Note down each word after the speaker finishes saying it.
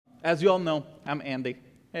As you all know, I'm Andy.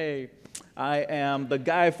 Hey, I am the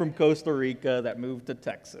guy from Costa Rica that moved to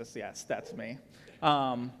Texas. Yes, that's me.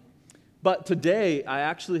 But today, I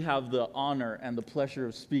actually have the honor and the pleasure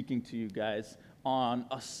of speaking to you guys on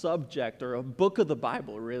a subject or a book of the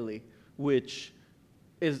Bible, really, which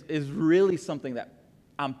is really something that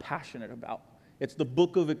I'm passionate about. It's the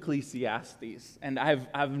book of Ecclesiastes, and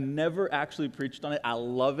I've never actually preached on it. I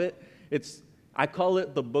love it. I call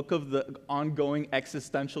it the book of the ongoing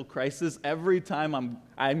existential crisis. Every time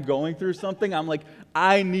I'm going through something, I'm like,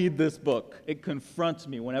 I need this book. It confronts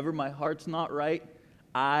me. Whenever my heart's not right,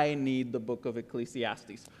 I need the book of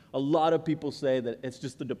Ecclesiastes. A lot of people say that it's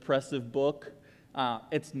just a depressive book.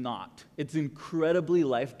 It's not. It's incredibly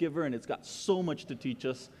life-giver, and it's got so much to teach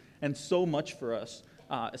us and so much for us,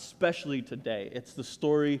 especially today. It's the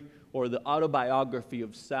story or the autobiography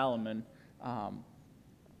of Solomon,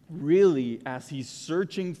 really as he's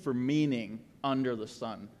searching for meaning under the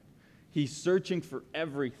sun. He's searching for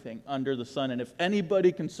everything under the sun, and if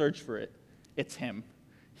anybody can search for it, it's him.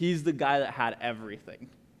 He's the guy that had everything.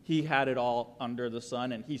 He had it all under the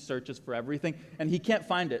sun, and he searches for everything, and he can't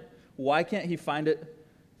find it. Why can't he find it?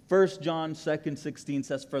 1 John 2:16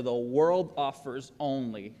 says, "For the world offers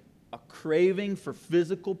only a craving for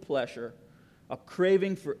physical pleasure, a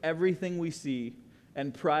craving for everything we see,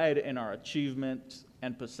 and pride in our achievements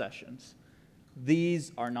and possessions.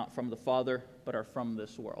 These are not from the Father, but are from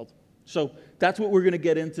this world." So that's what we're going to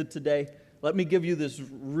get into today. Let me give you this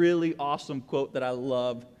really awesome quote that I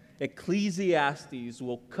love. Ecclesiastes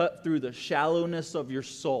will cut through the shallowness of your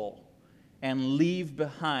soul and leave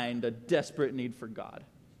behind a desperate need for God.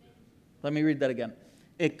 Let me read that again.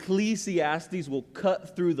 Ecclesiastes will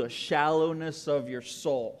cut through the shallowness of your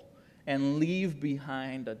soul and leave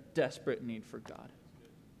behind a desperate need for God.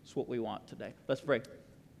 That's what we want today. Let's pray.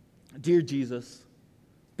 Dear Jesus,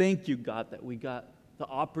 thank you, God, that we got the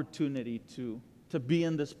opportunity to be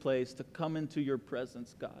in this place, to come into your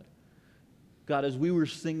presence, God. God, as we were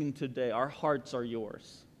singing today, our hearts are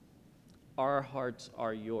yours. Our hearts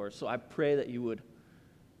are yours. So I pray that you would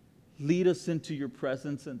lead us into your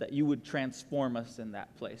presence and that you would transform us in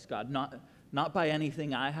that place, God. Not by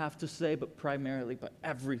anything I have to say, but primarily by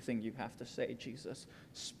everything you have to say, Jesus.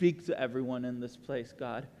 Speak to everyone in this place,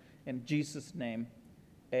 God. In Jesus' name,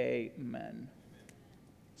 amen.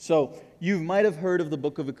 So you might have heard of the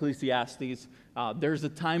book of Ecclesiastes. There's a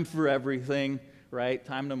time for everything, right?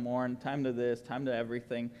 Time to mourn, time to this, time to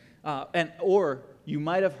everything. Or you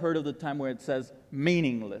might have heard of the time where it says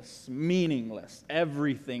meaningless, meaningless.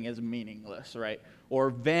 Everything is meaningless, right?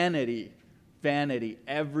 Or vanity, vanity.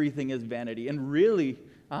 Everything is vanity. And really,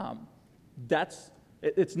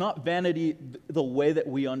 it's not vanity the way that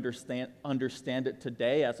we understand it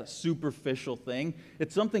today as a superficial thing.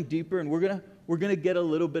 It's something deeper, and we're gonna get a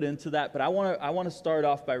little bit into that. But I want to start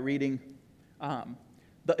off by reading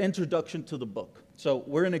the introduction to the book. So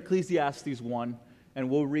we're in Ecclesiastes 1, and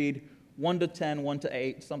we'll read 1 to 10, 1 to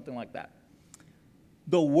 8, something like that.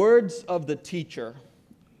 The words of the teacher,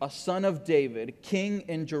 a son of David, king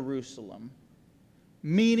in Jerusalem.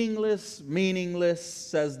 Meaningless, meaningless,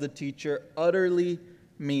 says the teacher, utterly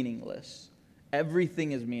meaningless.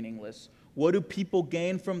 Everything is meaningless. What do people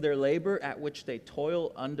gain from their labor at which they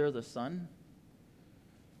toil under the sun?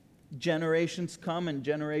 Generations come and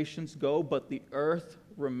generations go, but the earth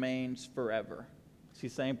remains forever.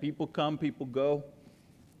 He's saying people come, people go.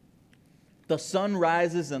 The sun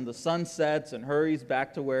rises and the sun sets and hurries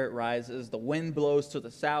back to where it rises. The wind blows to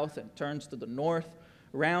the south and turns to the north.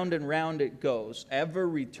 Round and round it goes, ever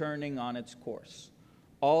returning on its course.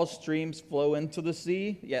 All streams flow into the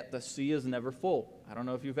sea, yet the sea is never full. I don't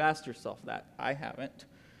know if you've asked yourself that. I haven't.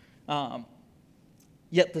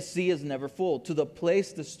 Yet the sea is never full. To the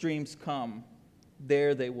place the streams come,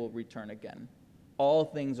 there they will return again. All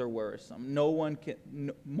things are wearisome.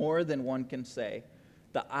 More than one can say.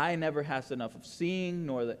 The eye never has enough of seeing,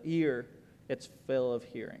 nor the ear its fill of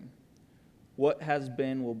hearing. What has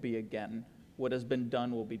been will be again. What has been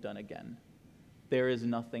done will be done again. There is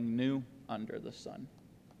nothing new under the sun.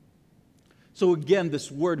 So again,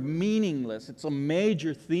 this word meaningless, it's a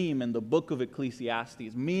major theme in the book of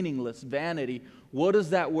Ecclesiastes. Meaningless, vanity. What does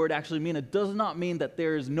that word actually mean? It does not mean that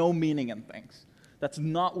there is no meaning in things. That's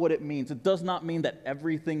not what it means. It does not mean that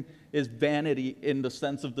everything is vanity in the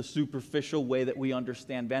sense of the superficial way that we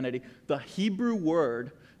understand vanity. The Hebrew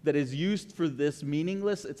word that is used for this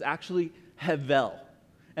meaningless, it's actually hevel.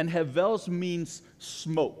 And hevel means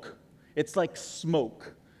smoke. It's like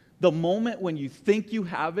smoke. The moment when you think you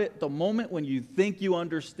have it, the moment when you think you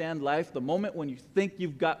understand life, the moment when you think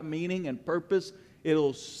you've got meaning and purpose,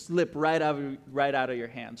 it'll slip right out of your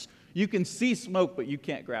hands. You can see smoke, but you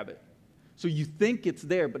can't grab it. So you think it's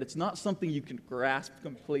there, but it's not something you can grasp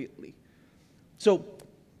completely. So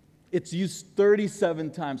it's used 37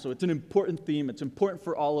 times, so it's an important theme. It's important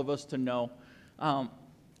for all of us to know.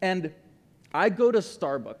 And I go to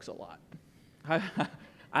Starbucks a lot.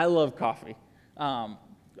 I love coffee. I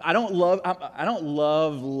don't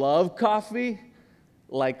love coffee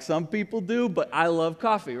like some people do, but I love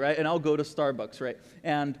coffee, right? And I'll go to Starbucks, right?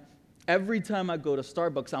 And every time I go to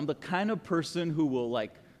Starbucks, I'm the kind of person who will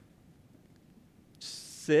like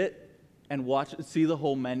sit and see the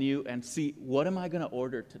whole menu and see, what am I going to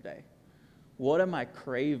order today? What am I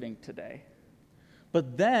craving today?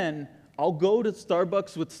 But then I'll go to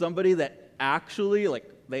Starbucks with somebody that actually like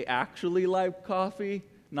coffee,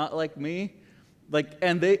 not like me.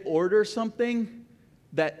 And they order something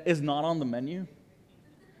that is not on the menu.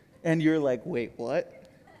 And you're like, wait, what?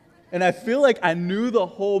 And I feel like I knew the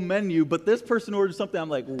whole menu, but this person ordered something, I'm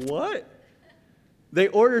like, what? They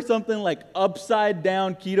order something like upside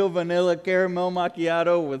down keto vanilla caramel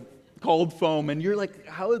macchiato with cold foam, and you're like,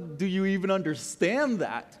 how do you even understand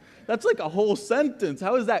that? That's like a whole sentence.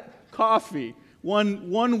 How is that coffee?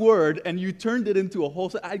 One word, and you turned it into a whole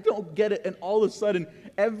sentence. I don't get it, and all of a sudden,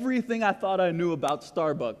 everything I thought I knew about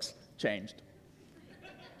Starbucks changed.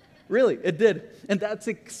 Really, it did. And that's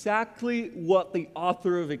exactly what the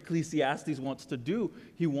author of Ecclesiastes wants to do.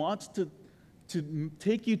 He wants to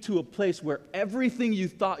take you to a place where everything you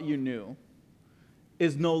thought you knew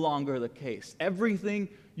is no longer the case. Everything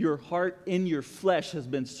your heart in your flesh has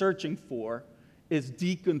been searching for is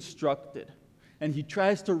deconstructed. And he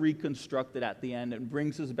tries to reconstruct it at the end and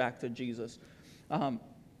brings us back to Jesus.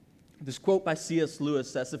 This quote by C.S. Lewis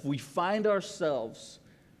says, if we find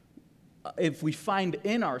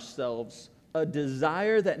in ourselves a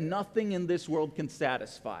desire that nothing in this world can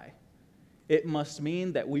satisfy, it must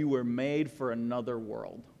mean that we were made for another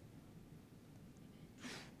world.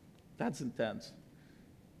 That's intense.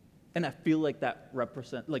 And I feel like that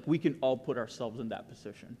represents, like we can all put ourselves in that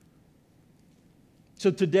position.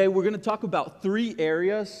 So today we're going to talk about 3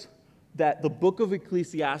 areas that the book of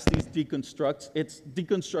Ecclesiastes deconstructs. It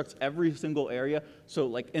deconstructs every single area, so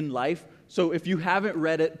like in life. So if you haven't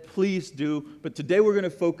read it, please do. But today we're going to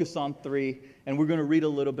focus on 3, and we're going to read a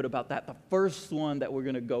little bit about that. The first one that we're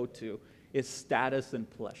going to go to is status and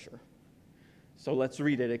pleasure. So let's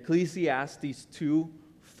read it. Ecclesiastes 2,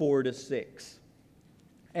 4-6,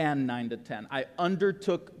 and 9-10. I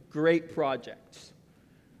undertook great projects.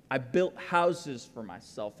 I built houses for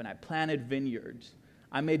myself, and I planted vineyards.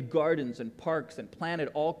 I made gardens and parks and planted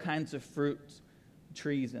all kinds of fruit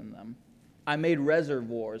trees in them. I made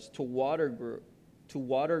reservoirs to water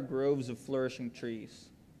groves of flourishing trees.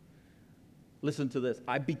 Listen to this.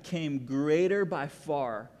 I became greater by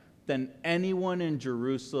far than anyone in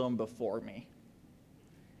Jerusalem before me.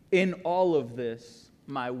 In all of this,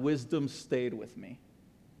 my wisdom stayed with me.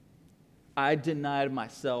 I denied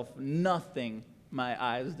myself nothing my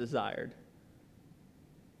eyes desired.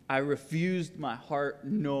 I refused my heart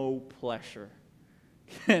no pleasure.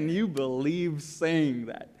 Can you believe saying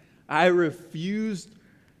that? I refused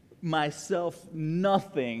myself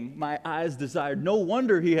nothing my eyes desired. No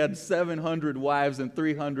wonder he had 700 wives and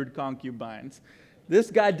 300 concubines.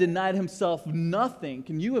 This guy denied himself nothing.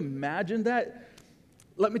 Can you imagine that?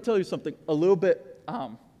 Let me tell you something a little bit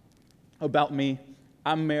about me.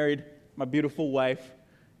 I'm married, my beautiful wife,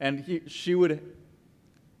 and she would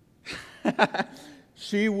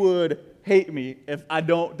she would hate me if I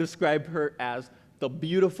don't describe her as the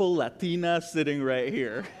beautiful Latina sitting right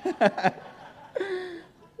here.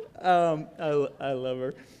 I love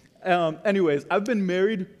her. Anyways, I've been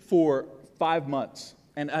married for 5 months,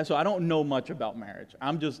 and so I don't know much about marriage.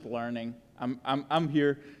 I'm just learning. I'm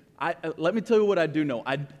here. Let me tell you what I do know.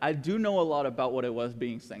 I do know a lot about what it was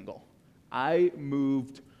being single. I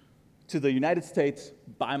moved to the United States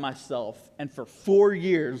by myself, and for 4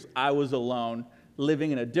 years I was alone,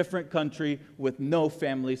 living in a different country with no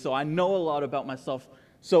family, so I know a lot about myself.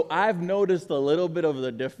 So I've noticed a little bit of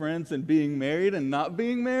the difference in being married and not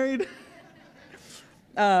being married.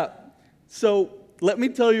 So let me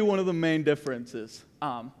tell you one of the main differences.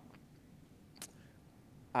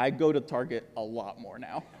 I go to Target a lot more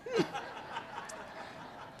now.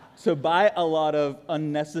 To buy a lot of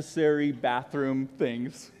unnecessary bathroom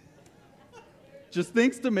things. Just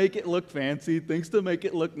things to make it look fancy, things to make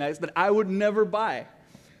it look nice that I would never buy.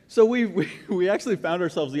 So we actually found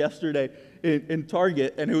ourselves yesterday in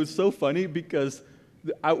Target, and it was so funny because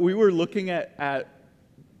we were looking at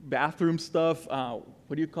bathroom stuff. What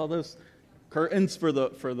do you call those? Curtains for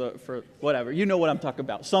whatever. You know what I'm talking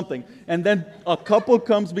about. Something. And then a couple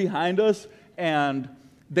comes behind us, and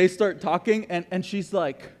they start talking, and she's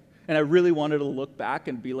like, and I really wanted to look back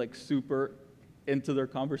and be like super into their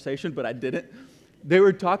conversation, but I didn't. They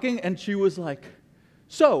were talking, and she was like,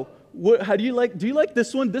 so, how do you like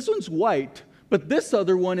this one? This one's white, but this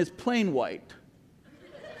other one is plain white.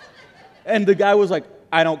 And the guy was like,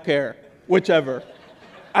 I don't care, whichever.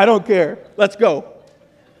 I don't care, let's go.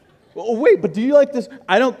 Oh, wait, but do you like this?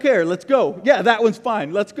 I don't care, let's go. Yeah, that one's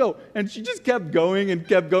fine, let's go. And she just kept going,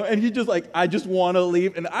 and he just like, I just want to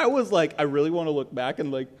leave. And I was like, I really want to look back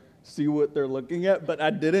and like see what they're looking at, but I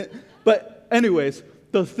didn't. But anyways,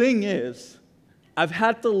 the thing is, I've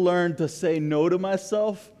had to learn to say no to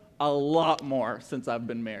myself a lot more since I've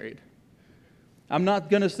been married. I'm not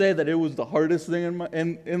going to say that it was the hardest thing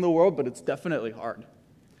in the world, but it's definitely hard.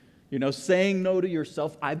 You know, saying no to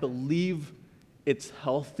yourself, I believe it's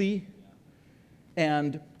healthy.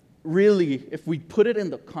 And really, if we put it in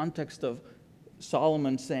the context of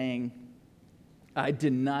Solomon saying, I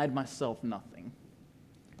denied myself nothing.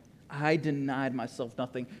 I denied myself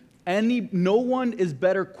nothing. No one is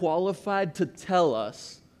better qualified to tell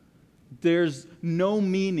us there's no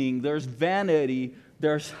meaning, there's vanity,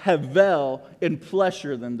 there's hevel in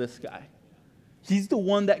pleasure than this guy. He's the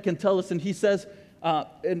one that can tell us, and he says,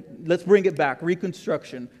 and let's bring it back,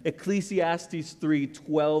 reconstruction. Ecclesiastes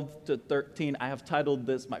 3:12-13. I have titled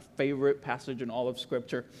this my favorite passage in all of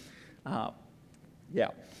Scripture. I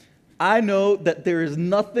know that there is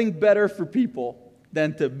nothing better for people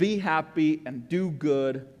than to be happy and do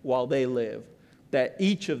good while they live, that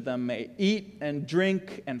each of them may eat and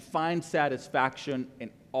drink and find satisfaction in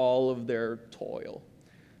all of their toil.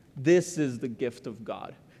 This is the gift of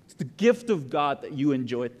God. It's the gift of God that you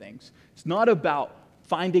enjoy things. It's not about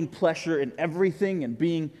finding pleasure in everything and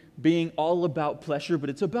being all about pleasure, but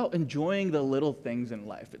it's about enjoying the little things in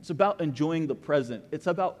life. It's about enjoying the present. It's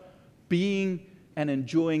about being and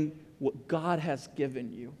enjoying what God has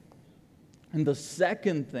given you. And the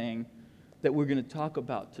second thing that we're going to talk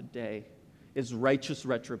about today is righteous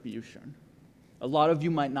retribution. A lot of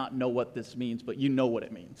you might not know what this means, but you know what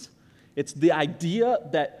it means. It's the idea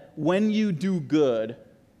that when you do good,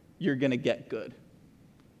 you're going to get good.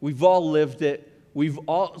 We've all lived it. We've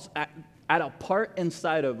all, at a part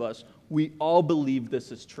inside of us, we all believe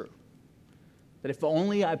this is true. That if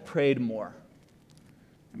only I prayed more,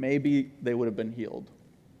 maybe they would have been healed.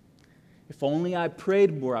 If only I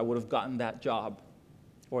prayed more, I would have gotten that job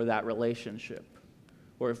or that relationship.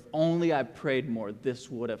 Or if only I prayed more, this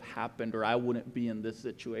would have happened, or I wouldn't be in this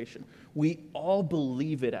situation. We all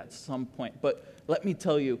believe it at some point. But let me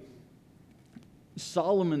tell you,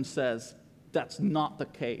 Solomon says that's not the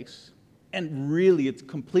case. And really, it's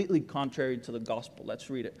completely contrary to the gospel. Let's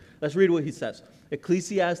read it. Let's read what he says.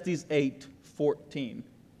 Ecclesiastes 8:14.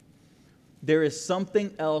 There is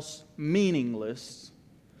something else meaningless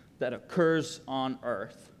that occurs on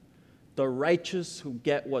earth. The righteous who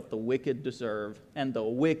get what the wicked deserve, and the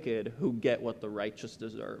wicked who get what the righteous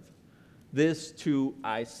deserve. This, too,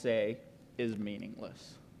 I say, is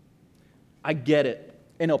meaningless. I get it.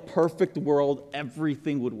 In a perfect world,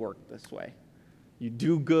 everything would work this way. You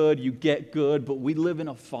do good, you get good, but we live in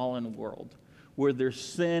a fallen world where there's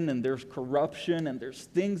sin and there's corruption and there's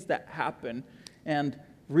things that happen. And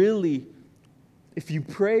really, if you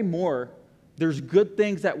pray more, there's good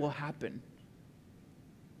things that will happen.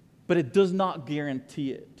 But it does not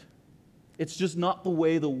guarantee it. It's just not the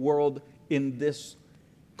way the world in this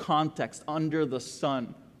context, under the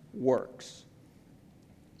sun, works.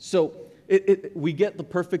 So we get the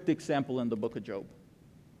perfect example in the book of Job.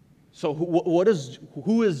 So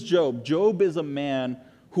who is Job? Job is a man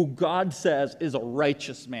who God says is a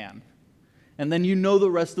righteous man. And then you know the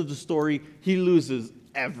rest of the story. He loses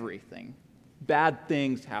everything. Bad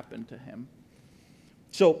things happen to him.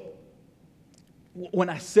 So when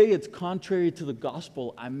I say it's contrary to the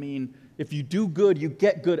gospel, I mean, if you do good, you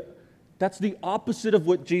get good. That's the opposite of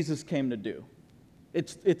what Jesus came to do.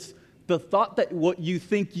 It's the thought that what you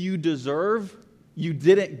think you deserve, you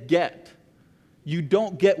didn't get. You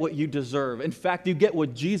don't get what you deserve. In fact, you get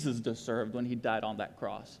what Jesus deserved when he died on that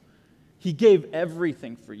cross. He gave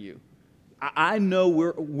everything for you. I know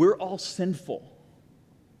we're all sinful.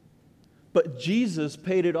 But Jesus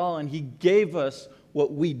paid it all, and he gave us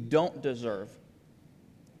what we don't deserve.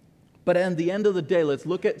 But at the end of the day, let's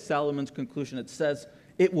look at Solomon's conclusion. It says,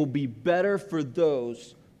 it will be better for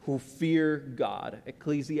those who fear God.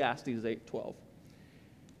 Ecclesiastes 8:12.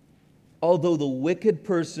 Although the wicked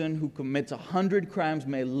person who commits 100 crimes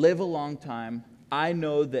may live a long time, I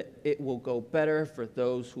know that it will go better for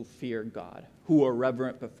those who fear God, who are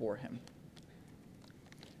reverent before him.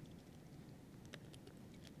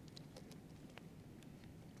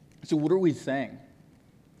 So what are we saying?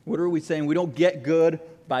 What are we saying? We don't get good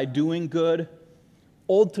by doing good.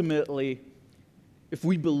 Ultimately, If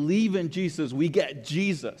we believe in Jesus, we get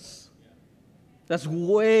Jesus. That's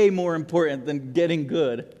way more important than getting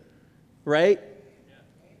good, right?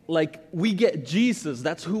 Like, we get Jesus.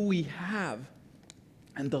 That's who we have.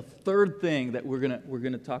 And the third thing that we're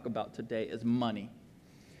gonna talk about today is money.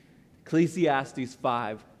 Ecclesiastes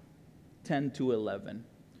 5:10-11.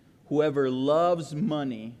 Whoever loves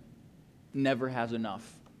money never has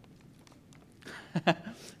enough.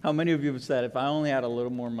 How many of you have said, if I only had a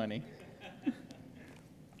little more money?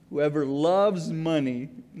 Whoever loves money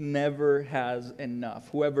never has enough.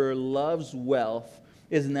 Whoever loves wealth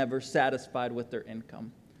is never satisfied with their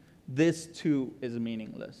income. This too is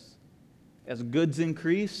meaningless. As goods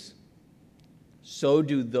increase, so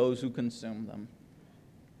do those who consume them.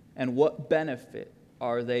 And what benefit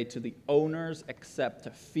are they to the owners except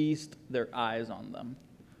to feast their eyes on them?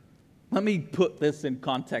 Let me put this in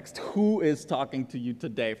context. Who is talking to you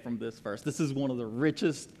today from this verse? This is one of the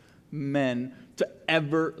richest men to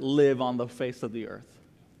ever live on the face of the earth.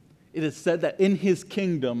 It is said that in his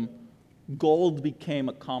kingdom, gold became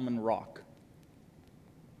a common rock.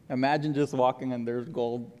 Imagine just walking and there's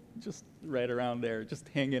gold just right around there, just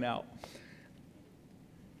hanging out.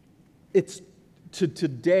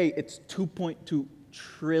 Today, it's $2.2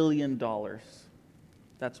 trillion.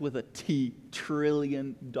 That's with a T,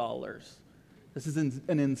 trillion dollars. This is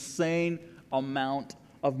an insane amount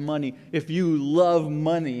of money. If you love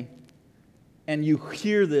money and you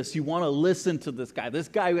hear this, you want to listen to this guy. This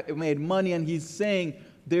guy made money and he's saying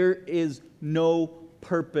there is no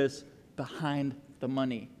purpose behind the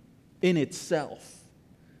money in itself.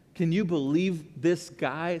 Can you believe this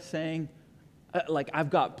guy saying, like,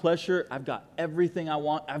 I've got pleasure, I've got everything I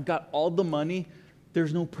want, I've got all the money,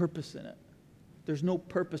 there's no purpose in it. There's no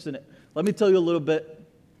purpose in it. Let me tell you a little bit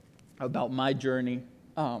about my journey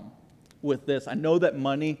with this. I know that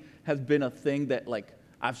money has been a thing that, like,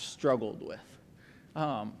 I've struggled with.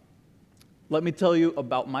 Let me tell you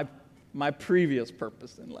about my previous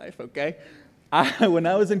purpose in life, okay? When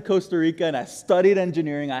I was in Costa Rica and I studied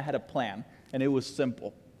engineering, I had a plan, and it was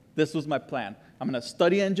simple. This was my plan. I'm going to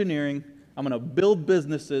study engineering, I'm going to build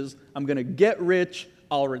businesses, I'm going to get rich,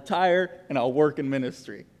 I'll retire, and I'll work in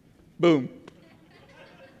ministry. Boom.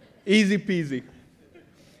 Easy peasy.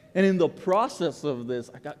 And in the process of this,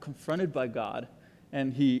 I got confronted by God,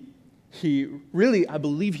 and he really, I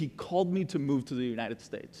believe he called me to move to the United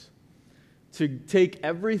States, to take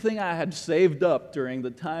everything I had saved up during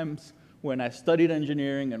the times when I studied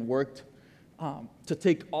engineering and worked, to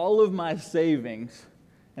take all of my savings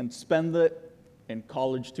and spend it in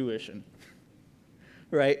college tuition,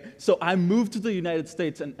 right? So I moved to the United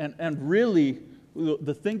States, and really,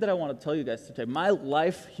 the thing that I want to tell you guys today, my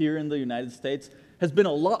life here in the United States has been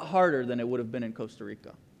a lot harder than it would have been in Costa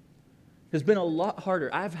Rica. It's been a lot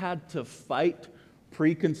harder. I've had to fight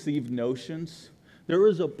preconceived notions. There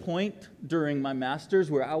was a point during my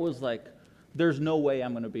master's where I was like, there's no way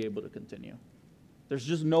I'm going to be able to continue. There's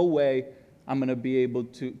just no way I'm going to be able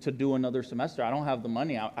to do another semester. I don't have the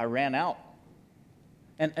money. I ran out.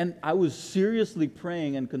 And I was seriously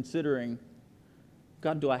praying and considering,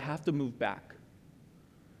 God, do I have to move back?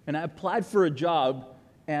 And I applied for a job,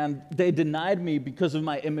 and they denied me because of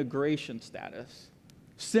my immigration status.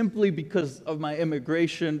 Simply because of my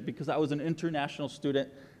immigration, because I was an international student.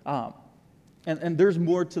 And there's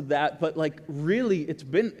more to that, but like really, it's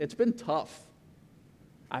been tough.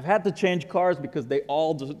 I've had to change cars because they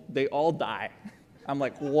all die. I'm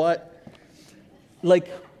like, what? Like,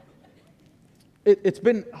 it's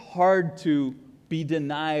been hard to be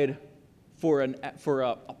denied for an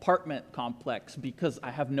apartment complex because I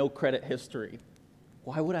have no credit history.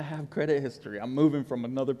 Why would I have credit history? I'm moving from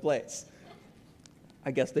another place. I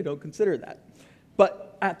guess they don't consider that.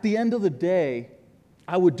 But at the end of the day,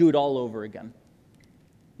 I would do it all over again.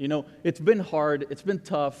 You know, it's been hard, it's been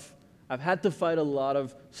tough. I've had to fight a lot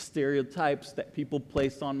of stereotypes that people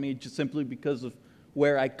place on me just simply because of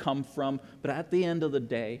where I come from. But at the end of the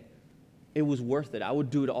day, it was worth it. I would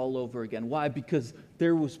do it all over again. Why? Because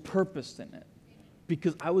there was purpose in it.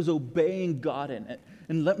 Because I was obeying God in it.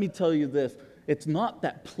 And let me tell you this, it's not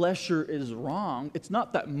that pleasure is wrong. It's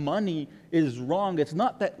not that money is wrong. It's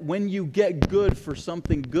not that when you get good for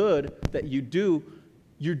something good that you do,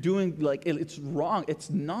 you're doing like it's wrong. It's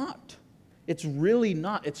not. It's really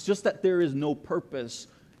not. It's just that there is no purpose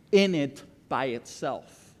in it by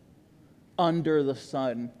itself under the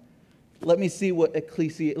sun. Let us see what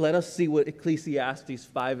Ecclesiastes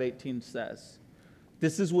 5:18 says.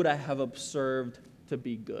 This is what I have observed to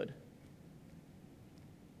be good.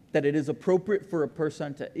 That it is appropriate for a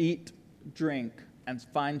person to eat, drink, and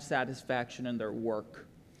find satisfaction in their work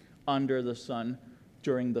under the sun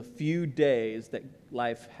during the few days that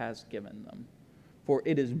life has given them. for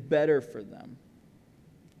it is better for them.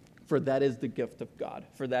 For that is the gift of God,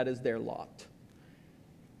 for that is their lot.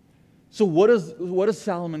 So what does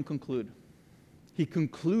Solomon conclude? He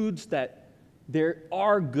concludes that there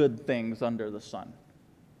are good things under the sun.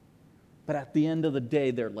 But at the end of the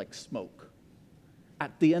day, they're like smoke.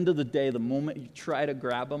 At the end of the day, the moment you try to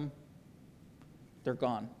grab them, they're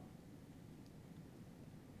gone.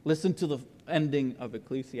 Listen to the ending of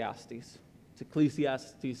Ecclesiastes. It's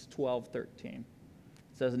Ecclesiastes 12:13. It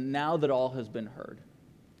says, now that all has been heard.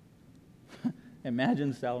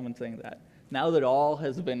 Imagine Solomon saying that. Now that all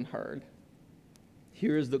has been heard,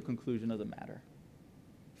 here is the conclusion of the matter.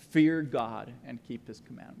 Fear God and keep his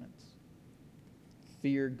commandments.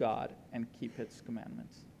 Fear God and keep his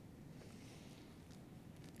commandments.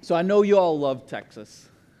 So I know you all love Texas.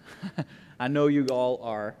 I know you all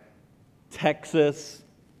are Texas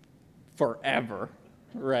forever,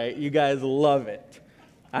 right? You guys love it.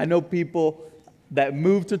 I know people that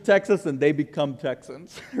move to Texas and they become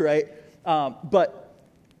Texans, right? But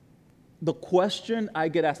the question I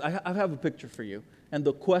get asked, I have a picture for you, and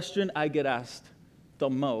the question I get asked the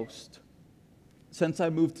most since I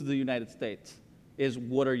moved to the United States is,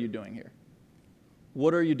 what are you doing here?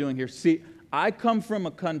 What are you doing here? See, I come from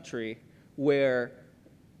a country where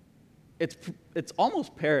it's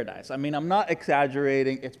almost paradise. I mean, I'm not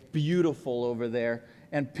exaggerating. It's beautiful over there.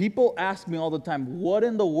 And people ask me all the time, what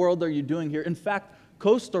in the world are you doing here? In fact,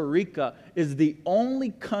 Costa Rica is the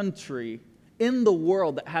only country in the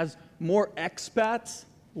world that has more expats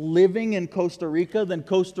living in Costa Rica than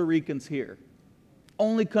Costa Ricans here.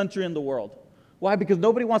 Only country in the world. Why? Because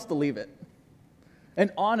nobody wants to leave it.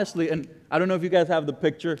 And honestly, and I don't know if you guys have the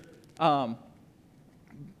picture,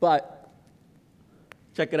 but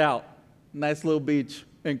check it out. Nice little beach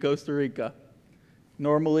in Costa Rica.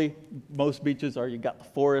 Normally, most beaches are, you got the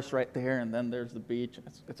forest right there, and then there's the beach.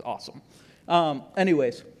 It's awesome.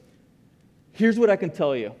 Anyways, here's what I can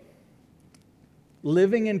tell you.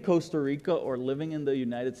 Living in Costa Rica or living in the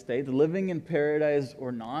United States, living in paradise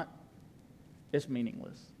or not, it's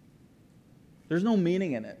meaningless. There's no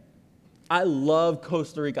meaning in it. I love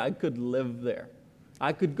Costa Rica. I could live there.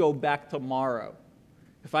 I could go back tomorrow.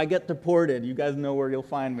 If I get deported, you guys know where you'll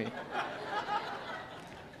find me.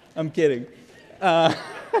 I'm kidding. The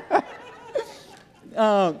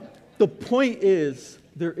point is,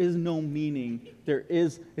 there is no meaning.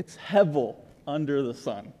 It's hevel under the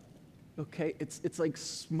sun. Okay? It's like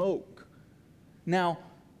smoke. Now,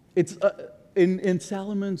 it's in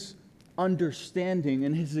Solomon's understanding,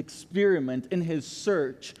 in his experiment, in his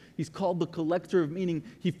search, he's called the collector of meaning.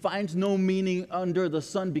 He finds no meaning under the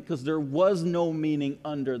sun because there was no meaning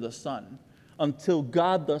under the sun until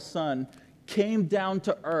God the Son came down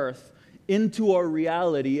to earth into our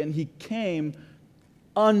reality, and he came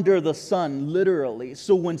under the sun, literally.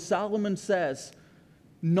 So when Solomon says,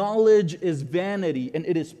 knowledge is vanity and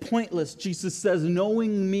it is pointless, Jesus says,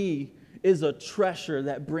 knowing me is a treasure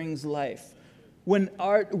that brings life.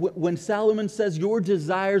 When Solomon says your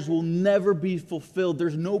desires will never be fulfilled,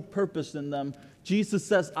 there's no purpose in them, Jesus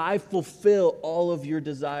says, I fulfill all of your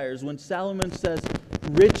desires. When Solomon says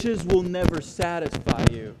riches will never satisfy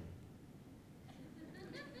you.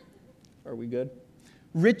 Are we good?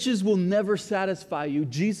 Riches will never satisfy you.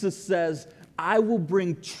 Jesus says, I will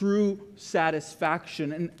bring true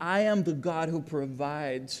satisfaction, and I am the God who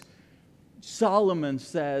provides. Solomon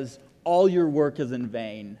says, all your work is in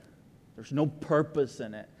vain. There's no purpose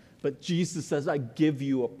in it. But Jesus says, I give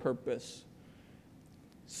you a purpose.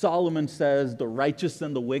 Solomon says, the righteous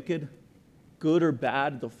and the wicked, good or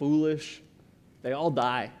bad, the foolish, they all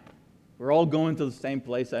die. We're all going to the same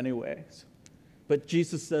place anyways. But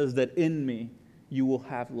Jesus says that in me, you will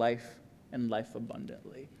have life and life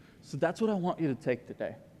abundantly. So that's what I want you to take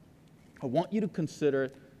today. I want you to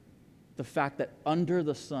consider the fact that under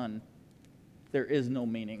the sun, there is no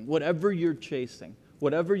meaning. Whatever you're chasing,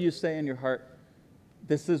 whatever you say in your heart,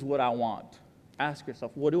 this is what I want. Ask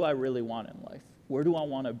yourself, what do I really want in life? Where do I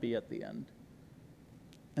want to be at the end?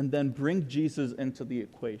 And then bring Jesus into the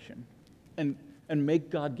equation and make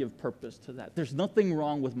God give purpose to that. There's nothing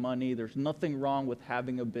wrong with money. There's nothing wrong with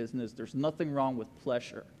having a business. There's nothing wrong with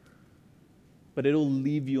pleasure. But it'll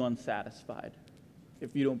leave you unsatisfied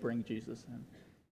if you don't bring Jesus in.